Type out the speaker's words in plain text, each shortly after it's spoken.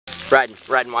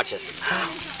Ryden, watch this.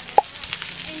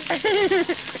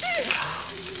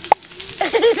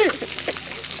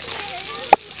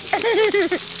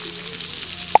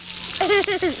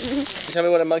 Tell me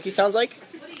what a monkey sounds like?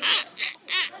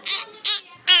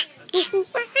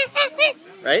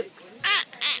 Right?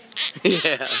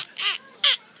 Yeah.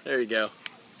 There you go.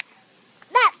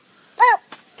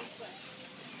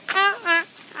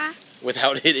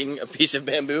 Without hitting a piece of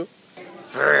bamboo.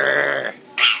 Stop.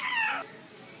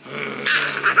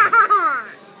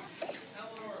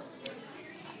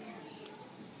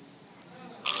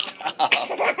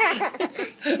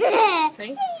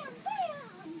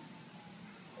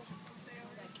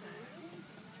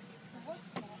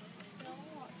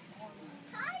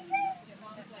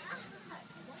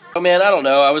 Oh man, I don't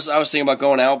know. I was thinking about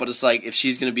going out, but it's like if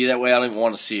she's gonna be that way, I don't even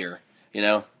want to see her. You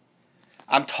know?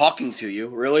 I'm talking to you.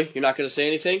 Really? You're not gonna say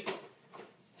anything?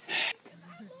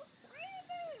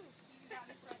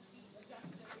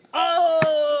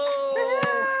 Oh!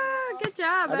 Good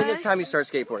job, I think it's time you start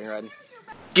skateboarding, Ryden.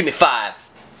 Give me 5.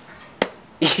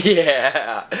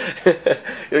 Yeah.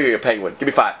 You're like a penguin. Give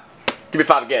me 5. Give me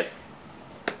 5 again.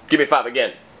 Give me 5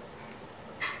 again.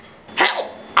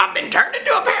 Help! I've been turned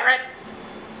into a parrot.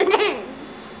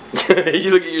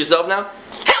 You look at yourself now?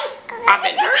 Help! I've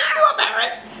been turned into a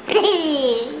parrot!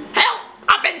 Help!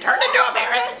 I've been turned into a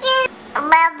parrot!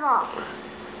 Bubble.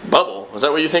 Bubble? Is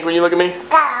that what you think when you look at me? Oh,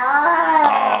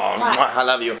 I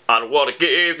love you. I don't want to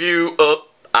give you up.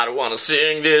 I don't want to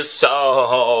sing this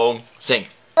song. Sing.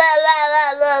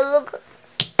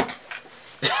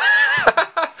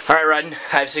 Alright, Ryden.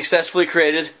 I've successfully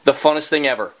created the funnest thing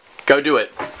ever. Go do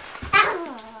it.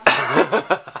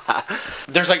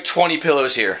 There's like 20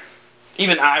 pillows here.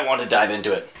 Even I want to dive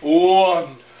into it.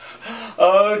 1,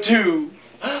 2,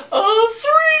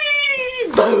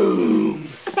 3. Boom.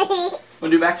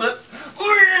 Wanna do a backflip?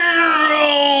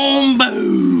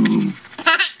 Boom.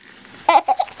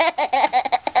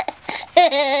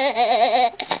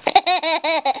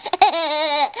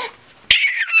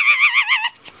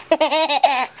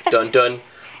 Dun dun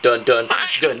dun dun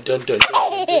dun dun dun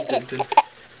dun dun.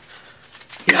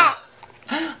 Yeah.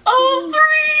 All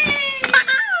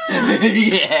 3!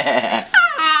 Yeah.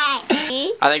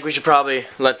 I think we should probably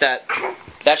let that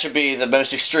should be the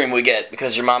most extreme we get,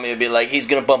 because your mommy would be like, he's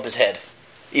gonna bump his head.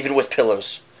 Even with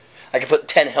pillows. I could put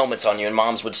 10 helmets on you and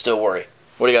moms would still worry.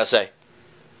 What do you gotta say?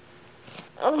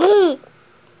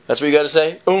 That's what you gotta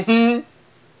say? What are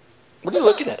you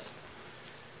looking at?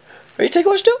 Are you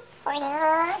ticklish still?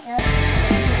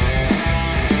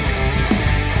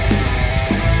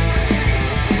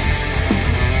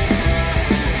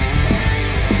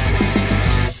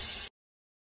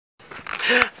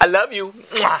 I love you.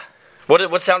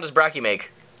 What sound does Bracky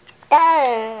make?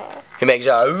 He makes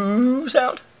a ooh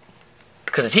sound.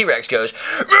 Because a T-Rex goes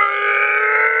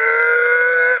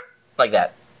like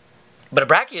that. But a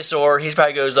brachiosaur, he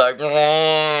probably goes like. Do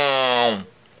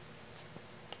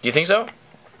you think so?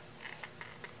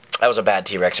 That was a bad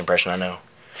T-Rex impression, I know.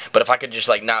 But if I could just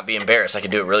like not be embarrassed, I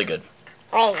could do it really good.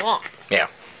 Yeah.